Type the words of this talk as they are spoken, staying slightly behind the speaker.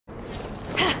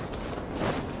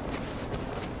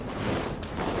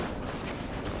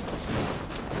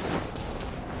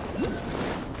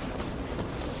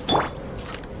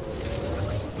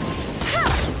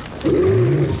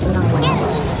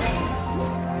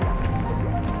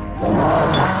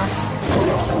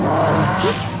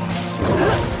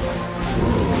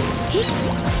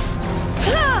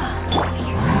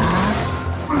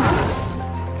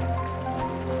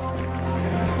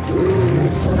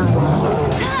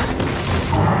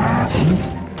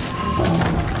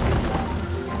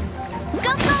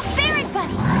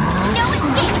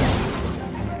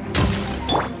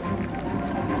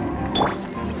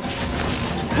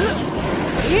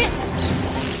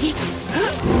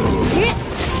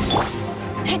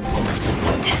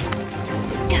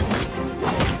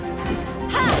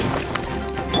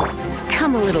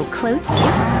Come a little closer.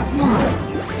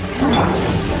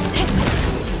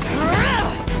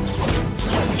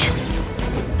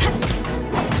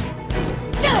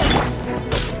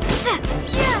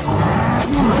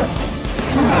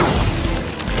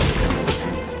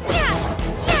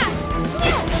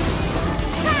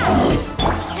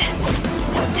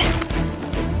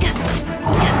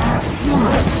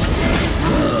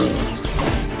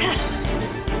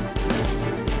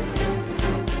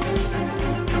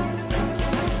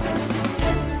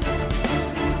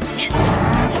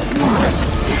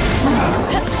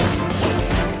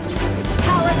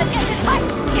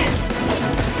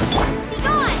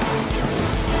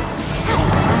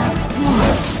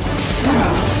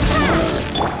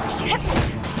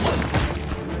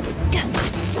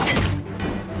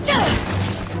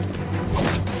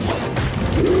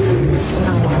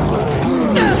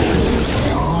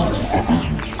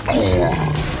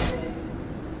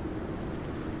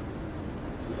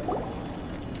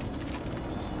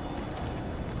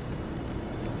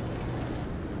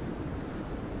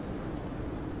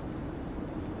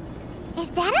 Is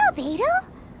that Albedo?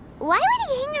 Why would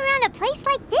he hang around a place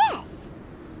like this?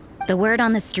 The word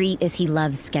on the street is he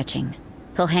loves sketching.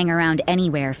 He'll hang around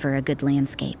anywhere for a good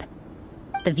landscape.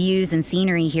 The views and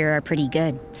scenery here are pretty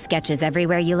good. Sketches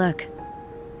everywhere you look.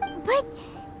 But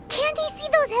can't he see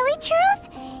those hilly churls?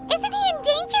 Isn't he in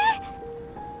danger?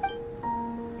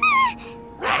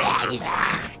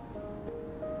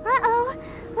 Uh-oh.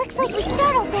 Looks like we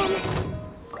startled them.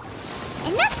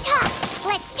 Enough talk!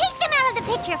 Let's take them out of the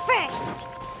picture first!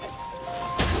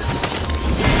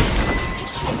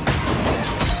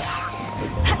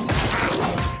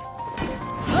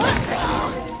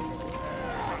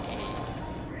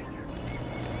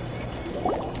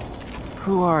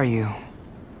 Who are you?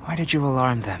 Why did you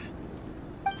alarm them?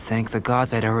 Thank the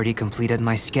gods I'd already completed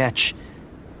my sketch.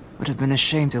 Would have been a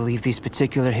shame to leave these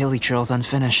particular hilly churls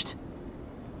unfinished.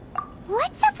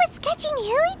 What's up with sketching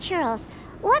hilly churls?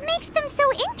 What makes them so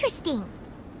interesting?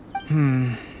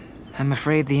 I'm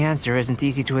afraid the answer isn't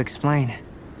easy to explain.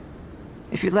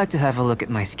 If you'd like to have a look at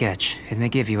my sketch, it may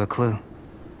give you a clue.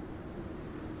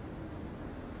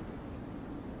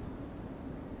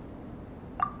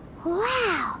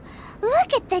 Wow!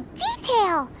 Look at the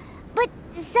detail! But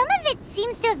some of it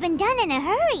seems to have been done in a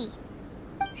hurry.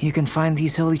 You can find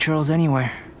these hilly churls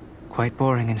anywhere. Quite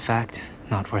boring, in fact.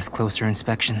 Not worth closer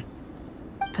inspection.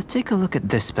 But take a look at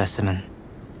this specimen.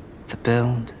 The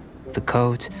build, the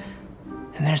coat,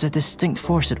 and there's a distinct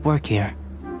force at work here.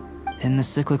 In the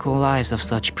cyclical lives of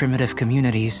such primitive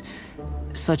communities,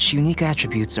 such unique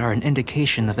attributes are an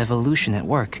indication of evolution at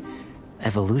work.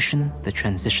 Evolution, the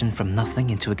transition from nothing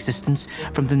into existence,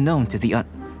 from the known to the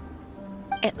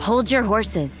Hold your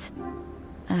horses.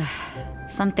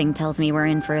 Something tells me we're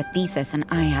in for a thesis and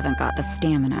I haven't got the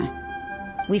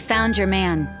stamina. We found your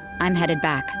man. I'm headed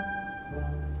back.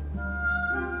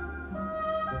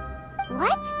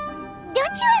 What?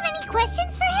 Don't you have any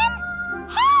questions for him?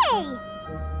 Hey!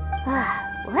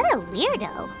 What a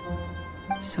weirdo.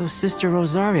 So Sister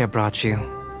Rosaria brought you.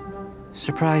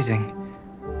 Surprising.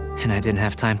 And I didn't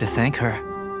have time to thank her.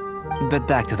 But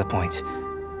back to the point.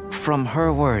 From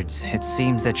her words, it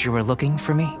seems that you were looking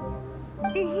for me?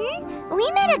 Mm-hmm.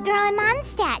 We met a girl in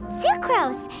Mondstadt,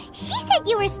 Sucrose. She said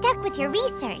you were stuck with your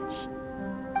research.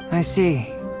 I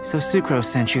see. So Sucrose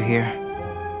sent you here.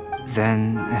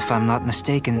 Then, if I'm not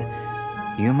mistaken,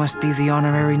 you must be the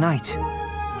honorary knight.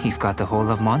 You've got the whole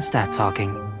of Mondstadt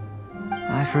talking.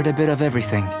 I've heard a bit of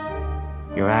everything.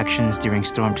 Your actions during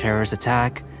Storm Terror's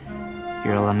attack,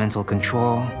 your elemental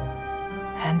control,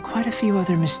 and quite a few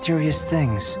other mysterious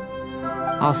things.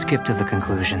 I'll skip to the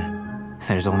conclusion.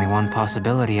 There's only one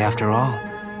possibility after all.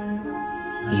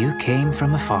 You came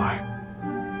from afar.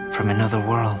 From another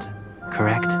world,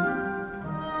 correct?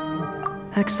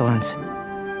 Excellent.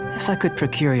 If I could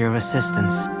procure your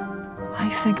assistance, I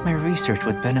think my research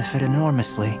would benefit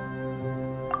enormously.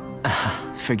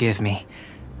 Forgive me.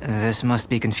 This must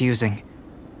be confusing.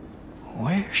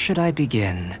 Where should I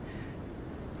begin?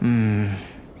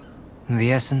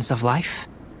 The essence of life?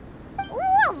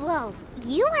 Whoa, whoa! Oh,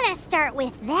 you want to start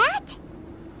with that?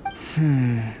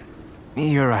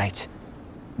 You're right.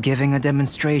 Giving a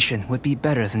demonstration would be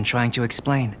better than trying to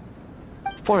explain.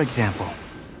 For example,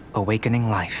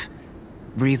 awakening life.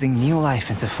 Breathing new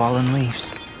life into fallen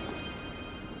leaves.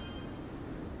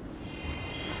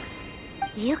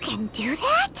 You can do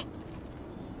that?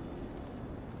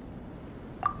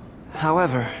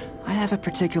 However, I have a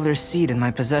particular seed in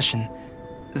my possession.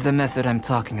 The method I'm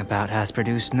talking about has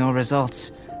produced no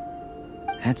results.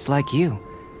 It's like you,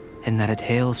 in that it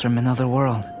hails from another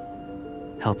world.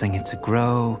 Helping it to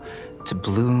grow, to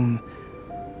bloom.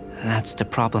 That's the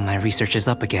problem my research is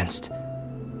up against.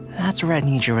 That's where I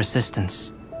need your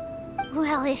assistance.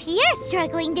 Well, if you're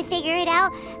struggling to figure it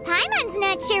out, Paimon's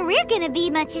not sure we're gonna be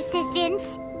much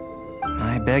assistance.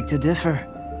 I beg to differ.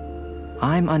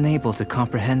 I'm unable to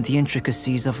comprehend the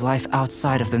intricacies of life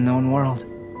outside of the known world.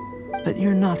 But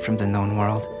you're not from the known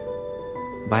world.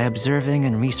 By observing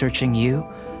and researching you,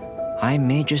 I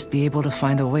may just be able to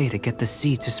find a way to get the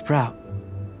seed to sprout.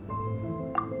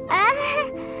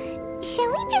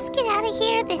 Shall we just get out of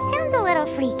here? This sounds a little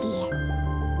freaky.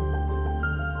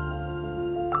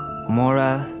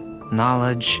 Mora,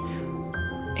 knowledge,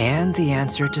 and the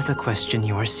answer to the question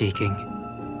you are seeking.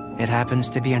 It happens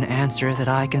to be an answer that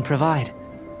I can provide.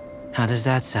 How does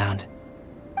that sound?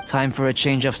 Time for a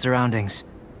change of surroundings.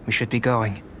 We should be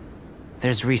going.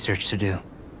 There's research to do.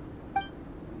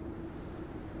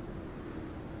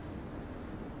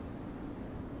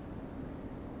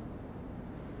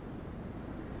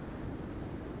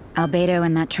 Albedo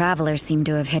and that traveler seem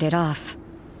to have hit it off.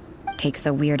 Takes a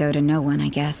weirdo to know one, I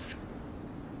guess.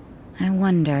 I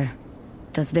wonder,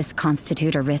 does this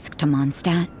constitute a risk to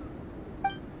Mondstadt?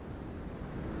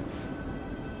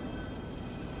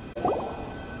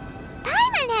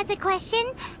 Paimon has a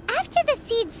question. After the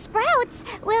seed sprouts,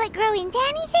 will it grow into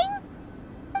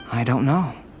anything? I don't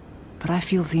know, but I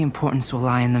feel the importance will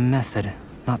lie in the method,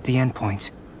 not the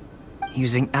endpoint.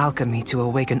 Using alchemy to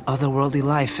awaken otherworldly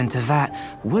life into that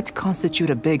would constitute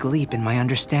a big leap in my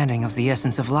understanding of the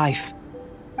essence of life.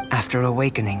 After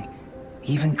awakening,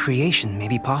 even creation may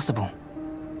be possible.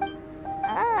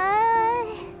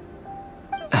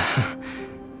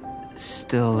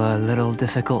 Still a little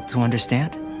difficult to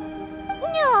understand?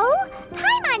 No,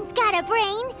 Paimon's got a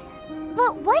brain.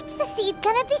 But what's the seed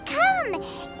gonna become?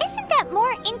 Isn't that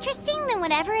more interesting than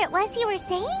whatever it was you were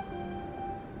saying?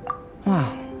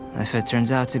 Well, if it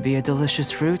turns out to be a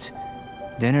delicious fruit,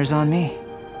 dinner's on me.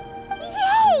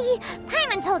 Yay!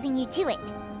 Paimon's holding you to it.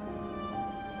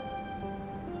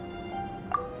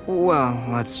 Well,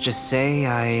 let's just say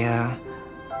I,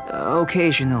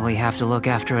 occasionally have to look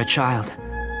after a child.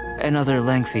 Another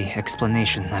lengthy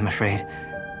explanation, I'm afraid.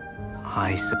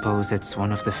 I suppose it's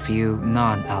one of the few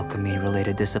non-alchemy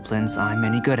related disciplines I'm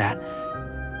any good at.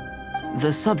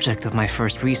 The subject of my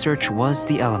first research was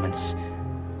the elements.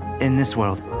 In this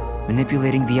world,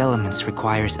 manipulating the elements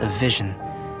requires a vision.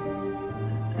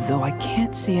 Though I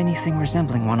can't see anything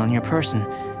resembling one on your person,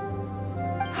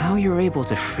 how you're able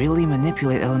to freely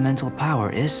manipulate elemental power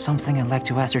is something I'd like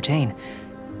to ascertain.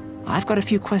 I've got a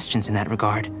few questions in that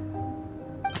regard.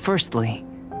 Firstly,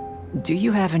 do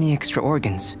you have any extra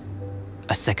organs?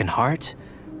 A second heart?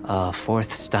 A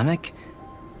fourth stomach?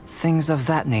 Things of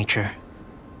that nature.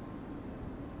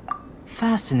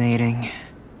 Fascinating.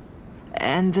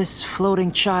 And this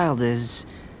floating child is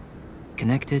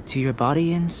connected to your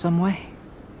body in some way?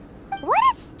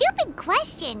 What a stupid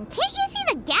question. Can't you see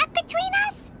the gap between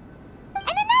us? And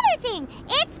another thing,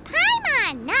 it's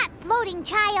Paimon, not floating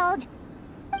child.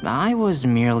 I was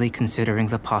merely considering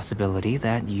the possibility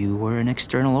that you were an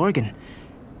external organ.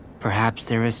 Perhaps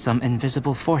there is some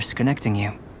invisible force connecting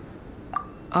you.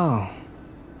 Oh,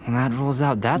 that rules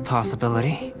out that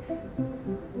possibility.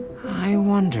 I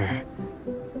wonder,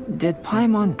 did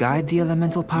Paimon guide the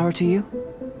elemental power to you?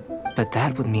 But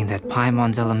that would mean that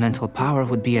Paimon's elemental power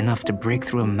would be enough to break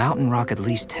through a mountain rock at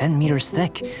least 10 meters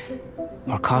thick,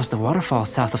 or cause the waterfall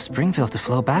south of Springville to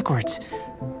flow backwards.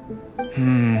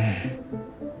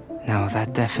 No,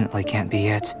 that definitely can't be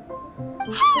it.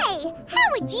 Hey,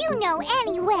 how would you know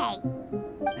anyway?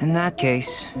 In that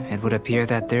case, it would appear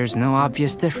that there's no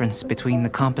obvious difference between the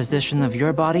composition of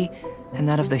your body and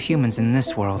that of the humans in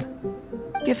this world.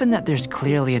 Given that there's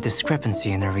clearly a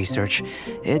discrepancy in their research,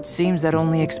 it seems that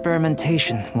only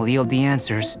experimentation will yield the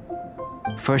answers.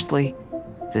 Firstly,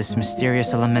 this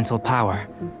mysterious elemental power.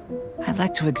 I'd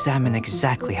like to examine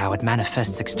exactly how it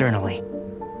manifests externally.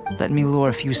 Let me lure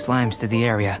a few slimes to the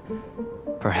area.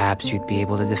 Perhaps you'd be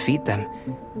able to defeat them,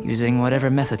 using whatever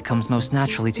method comes most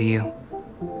naturally to you.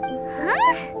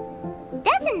 Huh?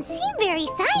 Doesn't seem very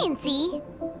sciencey.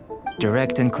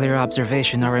 Direct and clear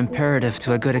observation are imperative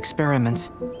to a good experiment.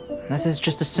 This is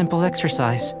just a simple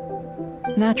exercise.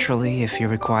 Naturally, if you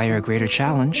require a greater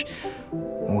challenge,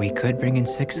 we could bring in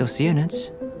 6 Oceanids.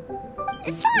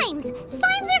 Slimes!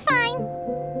 Slimes are fine!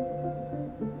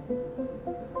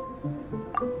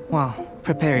 Well,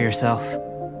 prepare yourself.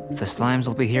 The slimes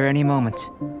will be here any moment.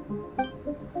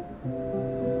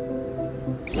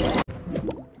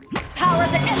 Power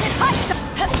the ended hostile!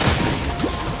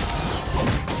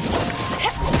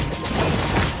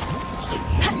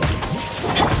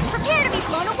 Prepare to be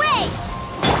blown away!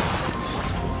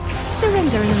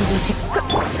 Surrender in order to...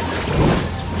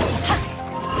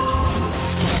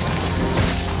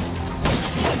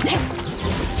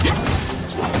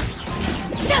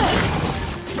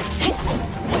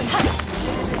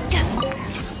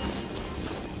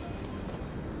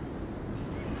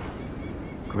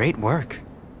 Great work.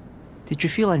 Did you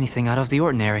feel anything out of the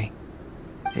ordinary?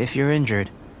 If you're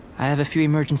injured, I have a few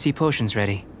emergency potions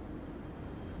ready.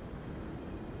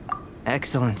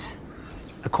 Excellent.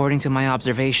 According to my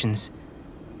observations,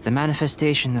 the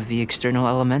manifestation of the external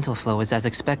elemental flow is as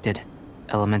expected.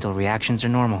 Elemental reactions are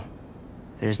normal.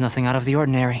 There's nothing out of the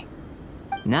ordinary.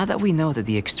 Now that we know that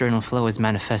the external flow is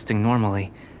manifesting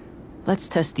normally, let's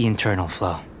test the internal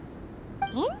flow.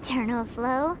 Internal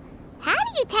flow? How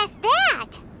do you test that?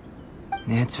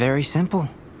 It's very simple.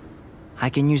 I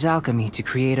can use alchemy to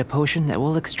create a potion that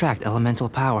will extract elemental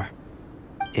power.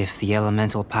 If the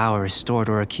elemental power is stored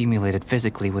or accumulated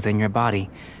physically within your body,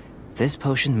 this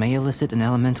potion may elicit an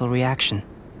elemental reaction.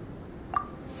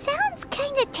 Sounds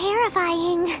kinda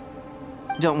terrifying.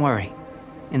 Don't worry.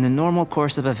 In the normal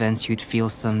course of events, you'd feel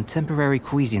some temporary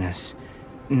queasiness.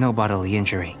 No bodily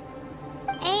injury.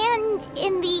 And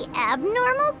in the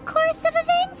abnormal course of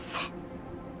events?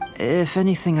 If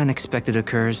anything unexpected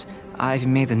occurs, I've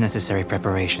made the necessary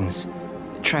preparations.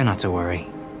 Try not to worry.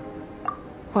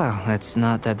 Well, it's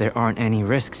not that there aren't any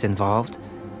risks involved,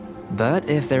 but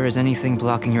if there is anything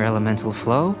blocking your elemental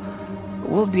flow,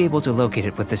 we'll be able to locate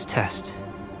it with this test.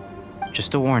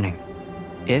 Just a warning.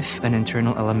 If an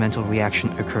internal elemental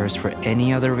reaction occurs for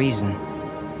any other reason,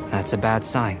 that's a bad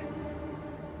sign.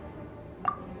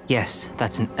 Yes,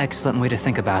 that's an excellent way to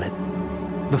think about it.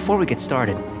 Before we get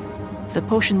started, the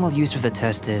potion we'll use for the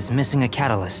test is missing a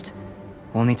catalyst.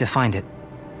 We'll need to find it.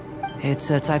 It's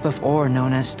a type of ore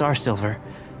known as star silver,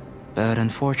 but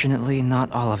unfortunately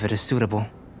not all of it is suitable.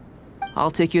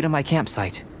 I'll take you to my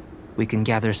campsite. We can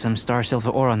gather some star silver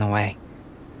ore on the way.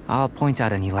 I'll point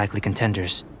out any likely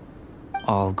contenders.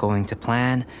 All going to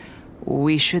plan,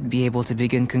 we should be able to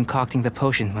begin concocting the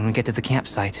potion when we get to the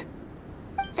campsite.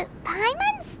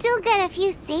 Paimon's still got a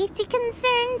few safety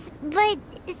concerns, but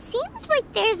it seems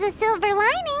like there's a silver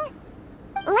lining.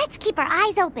 Let's keep our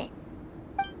eyes open.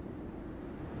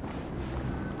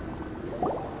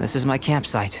 This is my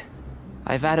campsite.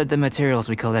 I've added the materials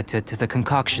we collected to the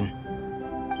concoction.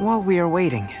 While we are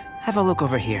waiting, have a look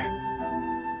over here.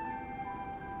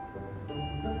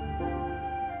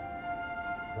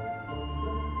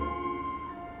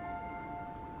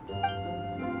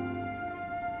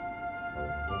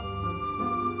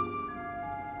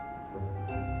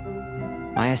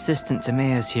 My assistant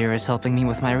Timaeus here is helping me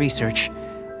with my research.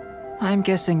 I'm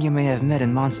guessing you may have met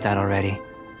in Mondstadt already.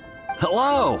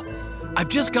 Hello! I've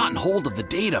just gotten hold of the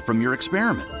data from your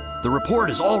experiment. The report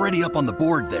is already up on the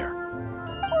board there.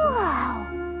 Whoa!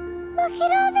 Look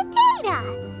at all the data!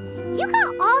 You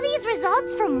got all these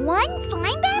results from one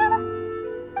slime battle?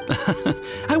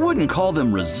 I wouldn't call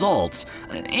them results,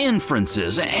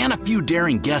 inferences, and a few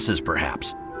daring guesses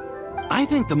perhaps. I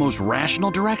think the most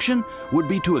rational direction would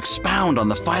be to expound on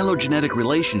the phylogenetic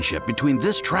relationship between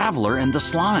this traveler and the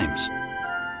slimes.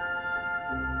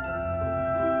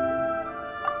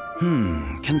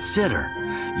 Consider.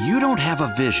 You don't have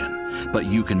a vision, but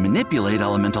you can manipulate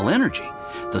elemental energy.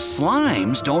 The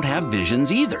slimes don't have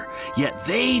visions either, yet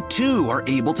they too are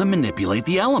able to manipulate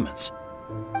the elements.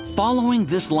 Following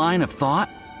this line of thought,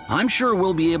 I'm sure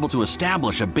we'll be able to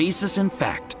establish a basis in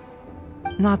fact.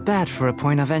 Not bad for a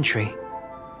point of entry.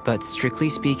 But strictly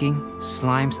speaking,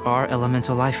 slimes are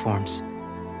elemental life forms.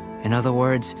 In other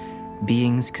words,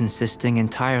 beings consisting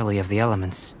entirely of the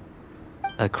elements.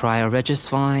 A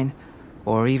cryoregisvine,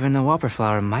 or even a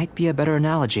whopperflower might be a better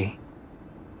analogy.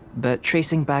 But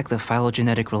tracing back the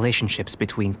phylogenetic relationships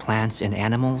between plants and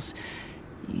animals,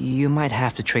 you might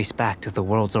have to trace back to the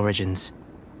world's origins.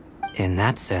 In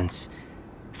that sense,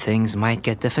 things might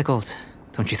get difficult,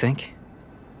 don't you think?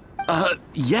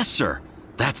 Yes, sir.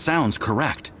 That sounds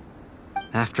correct.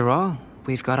 After all,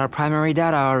 we've got our primary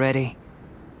data already.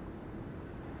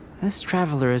 This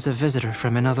traveler is a visitor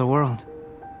from another world.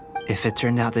 if it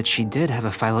turned out that she did have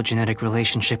a phylogenetic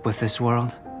relationship with this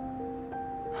world?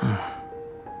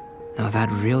 Now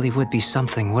that really would be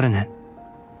something, wouldn't it?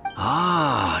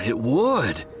 Ah, it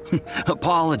would.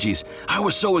 Apologies. I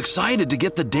was so excited to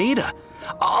get the data.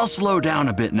 I'll slow down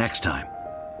a bit next time.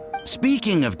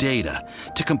 Speaking of data,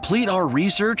 to complete our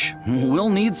research, we'll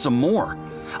need some more.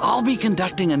 I'll be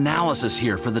conducting analysis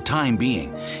here for the time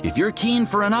being. If you're keen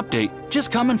for an update,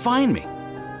 just come and find me.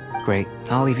 Great,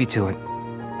 I'll leave you to it.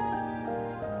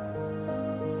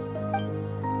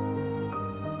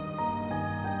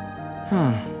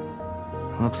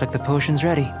 Looks like the potion's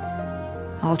ready.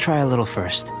 I'll try a little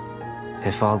first.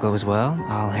 If all goes well,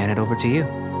 I'll hand it over to you.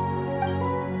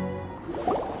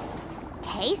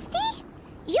 Tasty?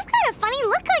 You've got a funny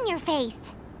look on your face.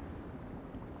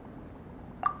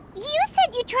 You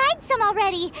said you tried some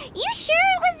already. You sure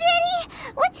it was ready?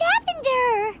 What's happened to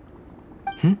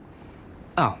her?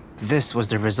 Oh, this was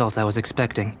the result I was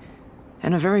expecting.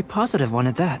 And a very positive one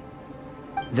at that.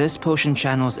 This potion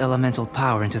channels elemental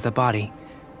power into the body.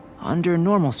 Under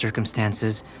normal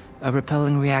circumstances, a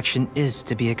repelling reaction is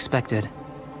to be expected.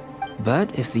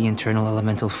 But if the internal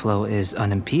elemental flow is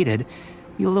unimpeded,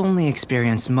 you'll only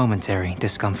experience momentary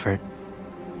discomfort.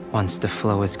 Once the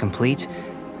flow is complete,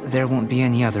 there won't be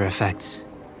any other effects.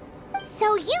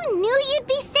 So you knew you'd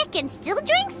be sick and still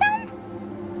drank some?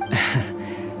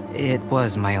 It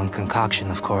was my own concoction,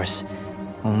 of course.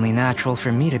 Only natural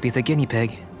for me to be the guinea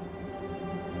pig.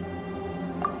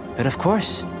 But of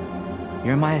course,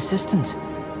 you're my assistant.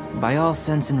 By all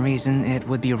sense and reason, it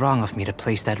would be wrong of me to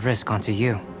place that risk onto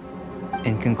you.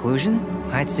 In conclusion,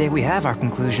 I'd say we have our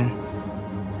conclusion.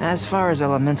 As far as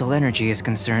elemental energy is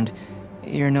concerned,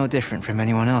 you're no different from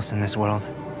anyone else in this world.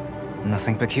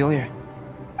 Nothing peculiar.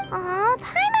 Aw,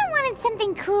 Paimon wanted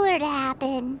something cooler to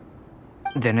happen.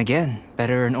 Then again,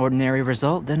 better an ordinary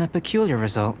result than a peculiar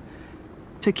result.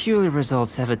 Peculiar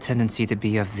results have a tendency to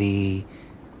be of the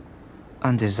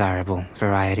undesirable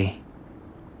variety.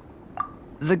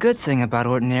 The good thing about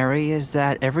ordinary is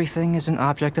that everything is an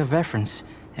object of reference,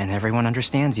 and everyone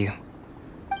understands you.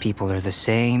 People are the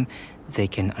same, they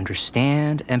can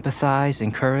understand, empathize,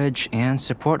 encourage, and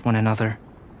support one another.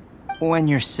 When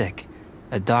you're sick,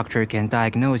 a doctor can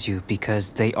diagnose you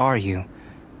because they are you.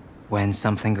 When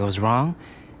something goes wrong,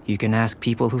 you can ask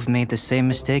people who've made the same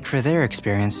mistake for their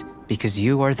experience because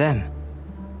you are them.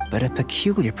 But a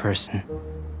peculiar person,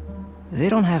 they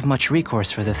don't have much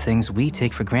recourse for the things we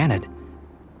take for granted.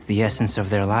 The essence of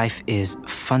their life is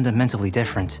fundamentally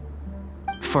different.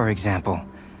 For example,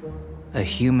 a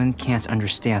human can't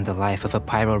understand the life of a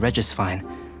pyroregisvine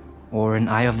or an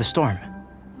eye of the storm.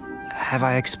 Have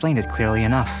I explained it clearly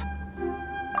enough?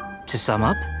 To sum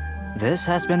up, this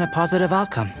has been a positive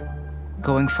outcome.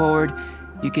 Going forward,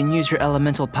 you can use your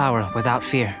elemental power without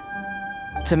fear.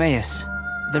 Timaeus,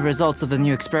 the results of the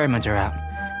new experiment are out.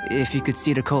 If you could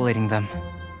see to collating them.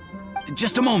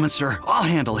 Just a moment, sir. I'll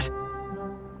handle it.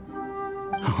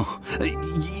 Oh,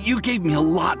 you gave me a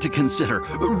lot to consider.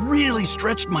 Really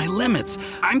stretched my limits.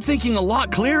 I'm thinking a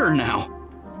lot clearer now.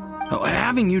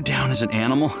 Having you down as an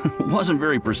animal wasn't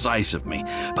very precise of me,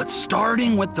 but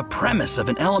starting with the premise of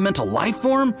an elemental life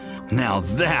form, now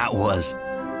that was...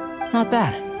 Not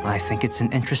bad. I think it's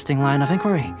an interesting line of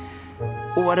inquiry.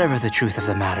 Whatever the truth of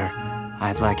the matter,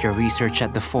 I'd like your research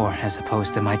at the fore as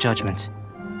opposed to my judgment.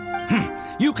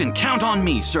 You can count on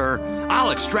me, sir.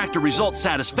 I'll extract a result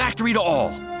satisfactory to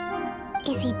all.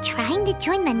 Is he trying to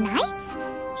join the Knights?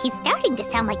 He's starting to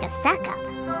sound like a suck-up.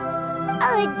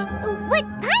 What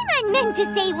Paimon meant to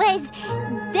say was,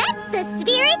 that's the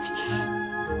spirit.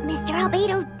 Mr.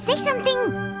 Albedo, say something.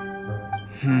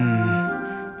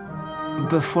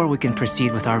 Before we can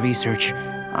proceed with our research,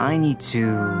 I need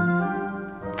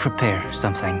to prepare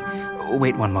something.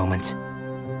 Wait one moment.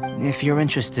 If you're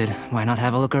interested, why not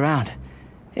have a look around?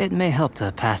 It may help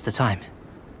to pass the time.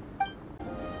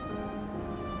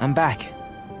 I'm back.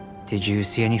 Did you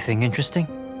see anything interesting?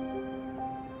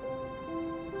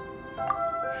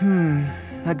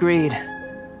 Agreed.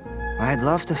 I'd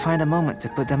love to find a moment to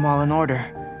put them all in order.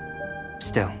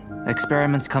 Still,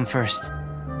 experiments come first.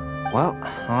 Well,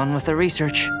 on with the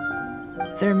research.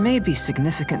 There may be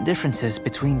significant differences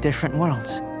between different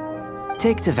worlds.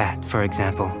 Take Tevat, for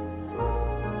example.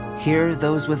 Here,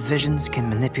 those with visions can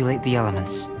manipulate the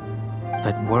elements.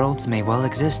 But worlds may well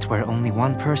exist where only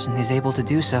one person is able to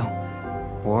do so.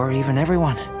 Or even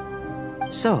everyone.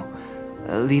 So,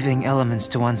 leaving elements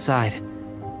to one side,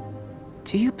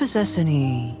 do you possess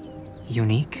any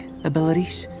unique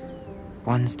abilities?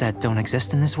 Ones that don't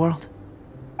exist in this world?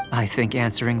 I think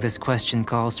answering this question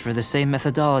calls for the same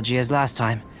methodology as last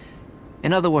time.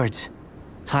 In other words,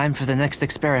 time for the next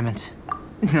experiment.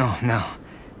 No.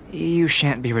 You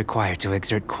shan't be required to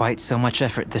exert quite so much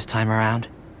effort this time around.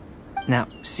 Now,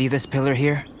 see this pillar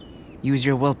here? Use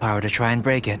your willpower to try and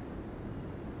break it.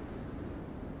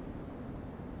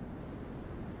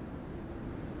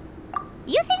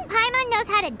 You think Paimon knows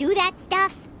how to do that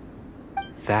stuff?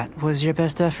 That was your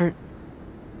best effort?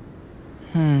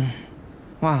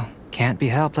 Well, can't be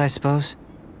helped, I suppose.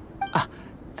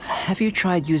 Have you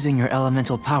tried using your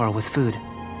elemental power with food?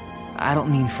 I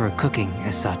don't mean for cooking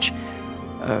as such.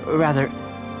 Rather,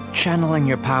 channeling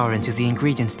your power into the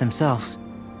ingredients themselves.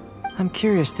 I'm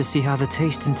curious to see how the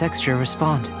taste and texture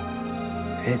respond.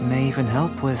 It may even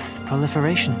help with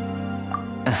proliferation.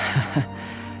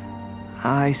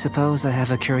 I suppose I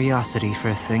have a curiosity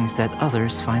for things that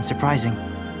others find surprising.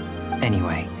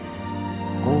 Anyway,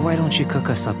 why don't you cook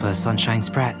us up a sunshine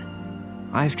sprat?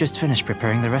 I've just finished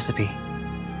preparing the recipe.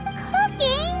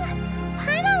 Cooking?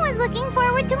 Paimon was looking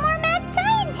forward to more mad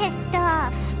scientist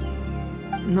stuff.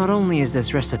 Not only is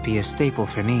this recipe a staple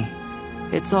for me,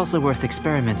 it's also worth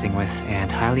experimenting with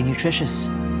and highly nutritious.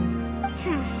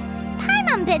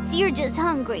 Paimon bets you're just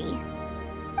hungry.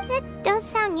 That does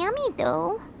sound yummy,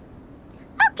 though.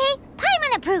 Okay,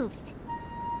 Paimon approves.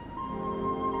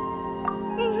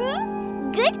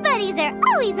 Good buddies are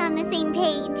always on the same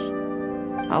page.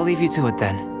 I'll leave you to it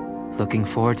then. Looking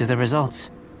forward to the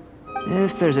results.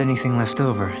 If there's anything left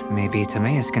over, maybe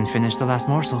Timaeus can finish the last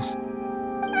morsels.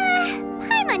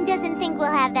 Paimon doesn't think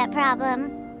we'll have that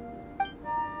problem.